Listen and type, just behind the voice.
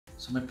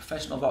So my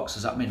professional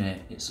boxers at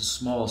minute, it's a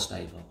small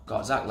stable.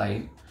 Got Zach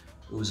Lane,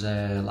 who's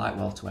a light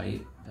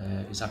welterweight.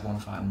 He's had one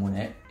fight and won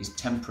it. He's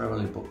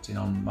temporarily booked in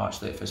on March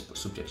 31st, but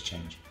subject to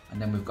change.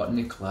 And then we've got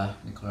Nicola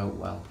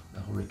Hopewell, the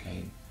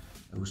Hurricane,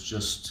 who's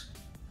just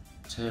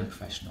turned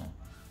professional.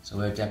 So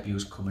her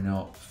debute's coming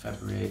up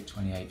February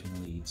 28th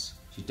in Leeds.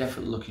 She's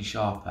definitely looking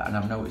sharper, and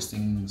I've noticed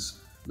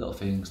little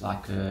things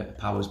like her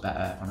power's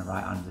better on her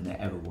right hand than it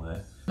ever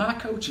were. My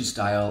coaching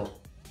style,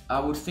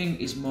 I would think,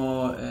 is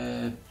more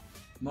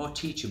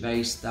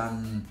teacher-based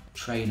than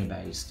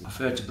trainer-based. I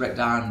prefer to break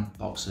down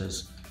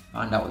boxers,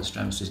 find out what the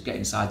strengths is, get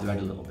inside their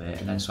head a little bit,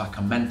 and then so I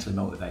can mentally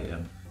motivate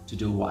them to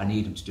do what I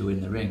need them to do in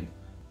the ring.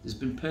 There's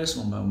been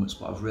personal moments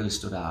what I've really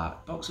stood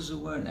out. Boxers who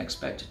weren't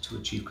expected to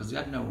achieve because they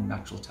had no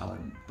natural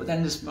talent. But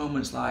then there's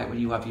moments like when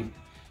you have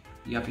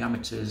your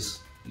amateurs,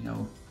 you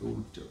know,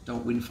 who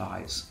don't win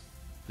fights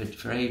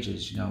for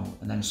ages, you know,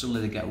 and then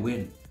suddenly they get a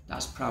win.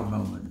 That's a proud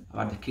moment.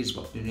 I've had the kids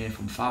who've been here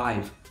from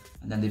 5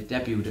 and then they've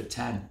debuted at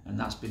 10, and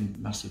that's been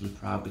massively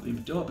proud. But you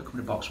don't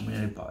become a boxer and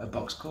win a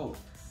box cup.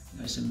 You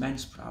know, it's an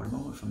immense proud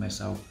moment for me.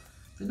 So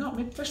they're not, I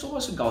mean, professional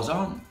boxing goals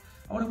aren't,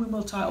 I want to win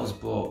world titles,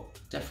 but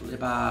definitely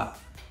about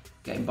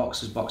getting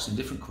boxers boxing in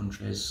different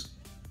countries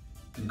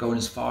and going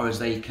as far as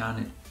they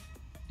can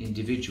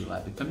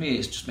individually. But for me,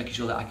 it's just making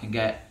sure that I can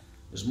get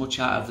as much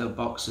out of the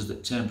boxers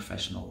that turn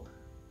professional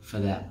for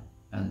them,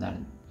 and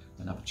then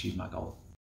I've achieved my goal.